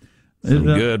 okay. Some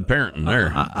good parenting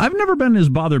there. I've never been as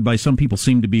bothered by some people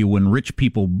seem to be when rich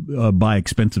people buy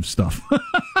expensive stuff.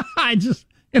 I just,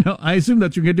 I assume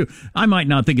that's what you're going to do. I might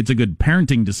not think it's a good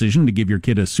parenting decision to give your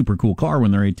kid a super cool car when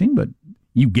they're 18, but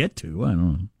you get to. I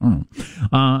don't know.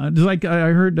 It's like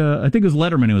I heard, I think it was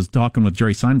Letterman who was talking with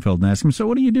Jerry Seinfeld and asked him, so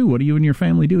what do you do? What do you and your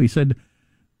family do? He said,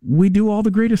 we do all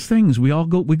the greatest things. We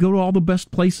go to all the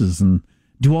best places and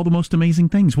do all the most amazing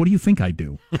things. What do you think I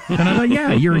do? And I thought,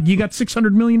 yeah, you got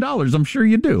 $600 million. I'm sure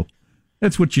you do.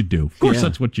 That's what you do. Of course,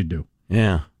 that's what you do.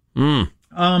 Yeah. Well,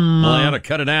 I ought to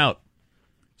cut it out.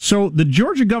 So the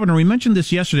Georgia governor, we mentioned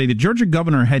this yesterday, the Georgia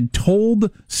governor had told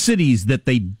cities that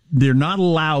they're not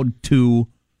allowed to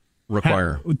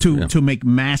require to make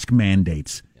mask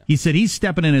mandates. Yeah. He said he's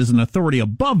stepping in as an authority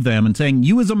above them and saying,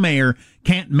 you as a mayor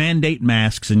can't mandate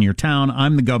masks in your town.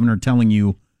 I'm the governor telling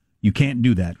you you can't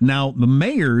do that. Now, the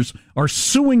mayors are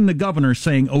suing the governor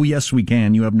saying, oh, yes, we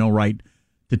can. You have no right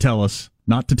to tell us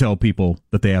not to tell people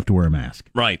that they have to wear a mask.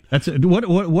 Right. That's what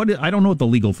I don't know what the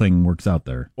legal thing works out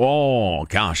there. Oh,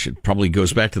 gosh, it probably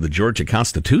goes back to the Georgia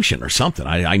Constitution or something.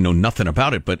 I know nothing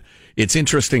about it, but it's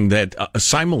interesting that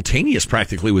simultaneous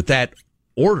practically with that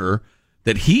order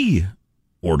that he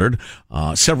ordered,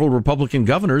 several Republican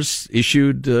governors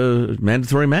issued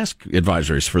mandatory mask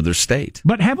advisories for their state.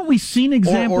 But haven't we seen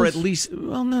examples? Or at least,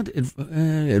 well, not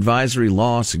advisory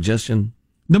law suggestion.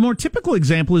 The more typical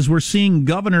example is we're seeing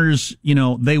governors,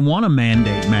 they want to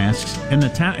mandate masks, and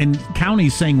and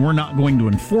counties saying we're not going to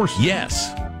enforce it.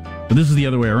 Yes. But this is the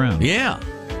other way around. Yeah.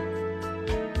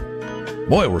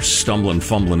 Boy, we're stumbling,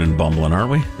 fumbling, and bumbling,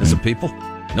 aren't we, as a people?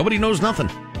 Nobody knows nothing.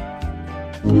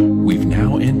 We've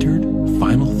now entered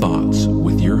Final Thoughts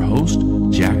with your host,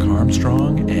 Jack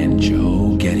Armstrong and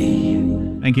Joe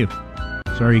Getty. Thank you.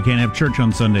 Sorry you can't have church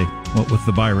on Sunday, with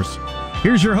the virus.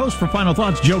 Here's your host for Final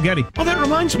Thoughts, Joe Getty. Oh, that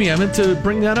reminds me. I meant to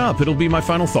bring that up. It'll be my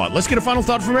final thought. Let's get a final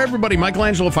thought from everybody.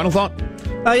 Michelangelo, final thought?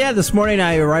 Oh, yeah. This morning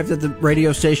I arrived at the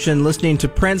radio station listening to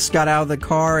Prince, got out of the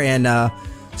car, and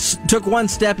took one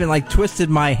step and twisted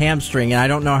my hamstring. And I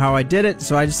don't know how I did it,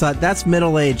 so I just thought, that's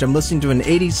middle age. I'm listening to an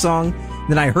 80s song,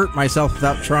 then I hurt myself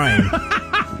without trying.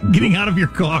 Getting out of your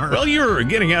car. Well, you're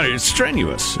getting out of it. It's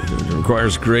strenuous. It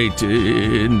requires great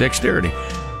dexterity.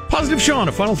 Positive Sean,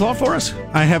 a final thought for us?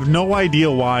 I have no idea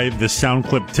why this sound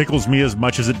clip tickles me as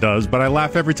much as it does, but I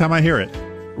laugh every time I hear it.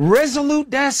 Resolute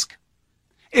Desk,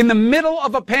 in the middle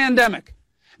of a pandemic,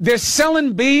 they're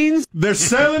selling beans. They're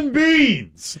selling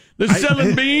beans. They're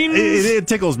selling beans. It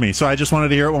tickles me, so I just wanted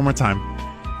to hear it one more time.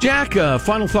 Jack,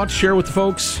 final thought to share with the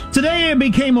folks? Today I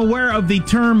became aware of the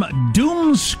term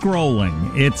doom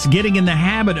scrolling. It's getting in the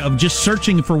habit of just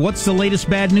searching for what's the latest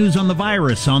bad news on the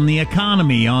virus, on the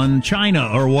economy, on China,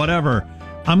 or whatever.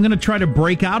 I'm going to try to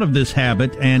break out of this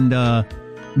habit and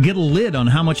get a lid on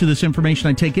how much of this information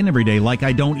I take in every day. Like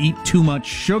I don't eat too much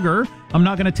sugar. I'm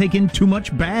not going to take in too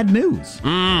much bad news.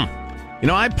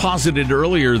 I posited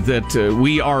earlier that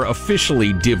we are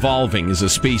officially devolving as a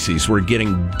species. We're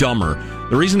getting dumber.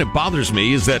 The reason it bothers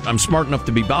me is that I'm smart enough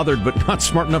to be bothered, but not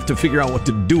smart enough to figure out what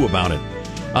to do about it.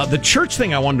 The church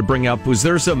thing I wanted to bring up was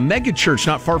there's a mega church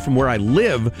not far from where I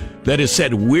live that has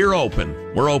said, we're open.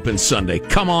 We're open Sunday.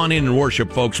 Come on in and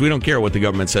worship, folks. We don't care what the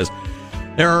government says.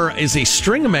 There is a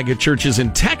string of mega churches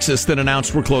in Texas that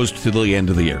announced we're closed to the end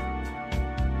of the year.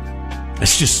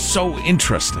 It's just so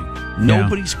interesting.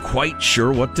 Nobody's quite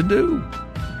sure what to do.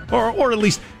 Or at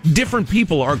least different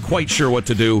people aren't quite sure what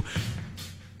to do,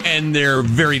 and they're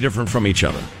very different from each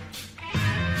other.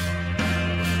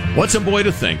 What's a boy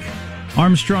to think?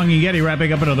 Armstrong and Getty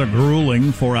wrapping up another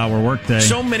grueling 4-hour workday.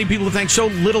 So many people to thank, so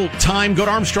little time. Go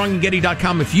to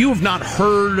ArmstrongandGetty.com. If you have not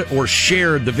heard or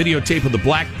shared the videotape of the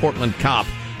Black Portland cop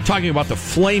talking about the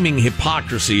flaming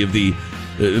hypocrisy of the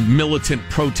militant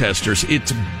protesters,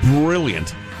 it's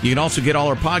brilliant. You can also get all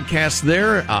our podcasts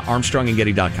there,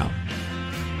 ArmstrongandGetty.com.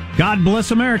 God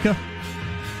bless America.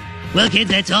 Well,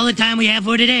 kids, that's all the time we have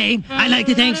for today. I'd like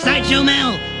to thank Sideshow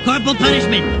Mel, Corporal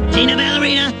Punishment, Tina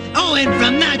Ballerina, and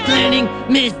from Knots Landing,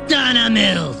 Miss Donna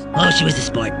Mills. Oh, she was a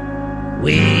sport.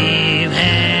 We've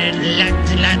had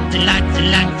lots and lots and lots and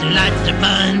lots and lots of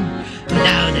fun.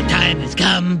 Now the time has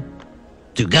come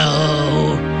to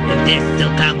go. If this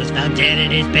silk clown was found dead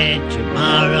in his bed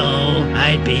tomorrow,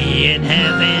 I'd be in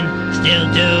heaven still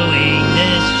doing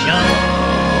this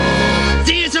show.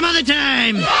 See you some other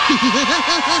time.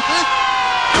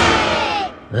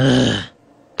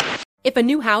 If a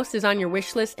new house is on your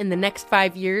wish list in the next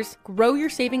 5 years, grow your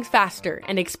savings faster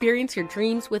and experience your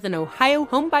dreams with an Ohio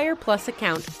Homebuyer Plus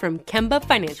account from Kemba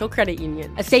Financial Credit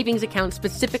Union. A savings account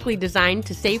specifically designed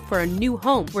to save for a new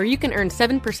home, where you can earn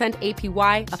 7%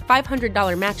 APY, a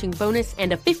 $500 matching bonus,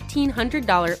 and a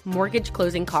 $1,500 mortgage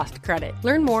closing cost credit.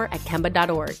 Learn more at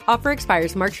Kemba.org. Offer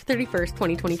expires March 31st,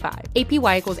 2025.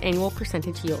 APY equals annual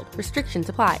percentage yield. Restrictions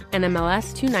apply.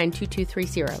 NMLS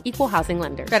 292230. Equal housing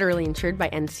lender. Federally insured by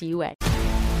NCUA.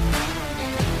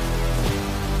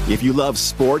 If you love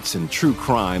sports and true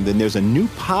crime, then there's a new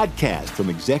podcast from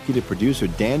executive producer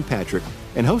Dan Patrick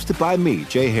and hosted by me,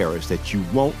 Jay Harris, that you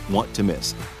won't want to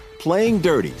miss. Playing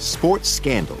Dirty: Sports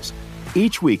Scandals.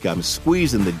 Each week, I'm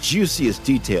squeezing the juiciest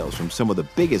details from some of the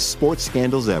biggest sports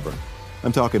scandals ever.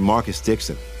 I'm talking Marcus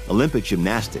Dixon, Olympic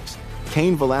gymnastics,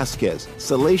 Cain Velasquez,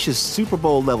 salacious Super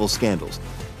Bowl-level scandals.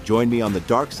 Join me on the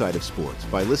dark side of sports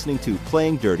by listening to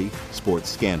Playing Dirty: Sports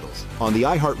Scandals on the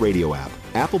iHeartRadio app,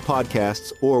 Apple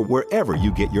Podcasts, or wherever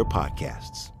you get your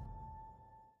podcasts.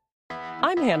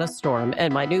 I'm Hannah Storm,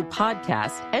 and my new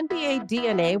podcast, NBA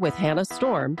DNA with Hannah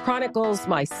Storm, chronicles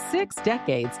my 6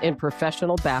 decades in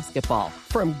professional basketball.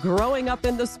 From growing up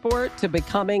in the sport to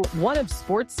becoming one of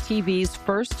sports TV's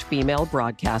first female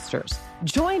broadcasters.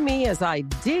 Join me as I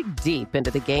dig deep into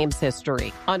the game's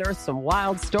history, unearth some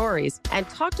wild stories, and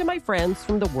talk to my friends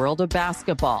from the world of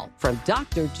basketball, from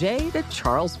Dr. J to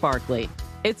Charles Barkley.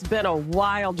 It's been a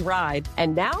wild ride,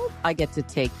 and now I get to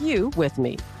take you with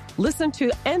me. Listen to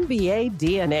NBA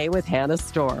DNA with Hannah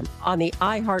Storm on the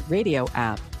iHeartRadio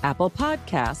app, Apple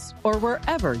Podcasts, or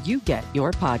wherever you get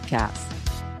your podcasts.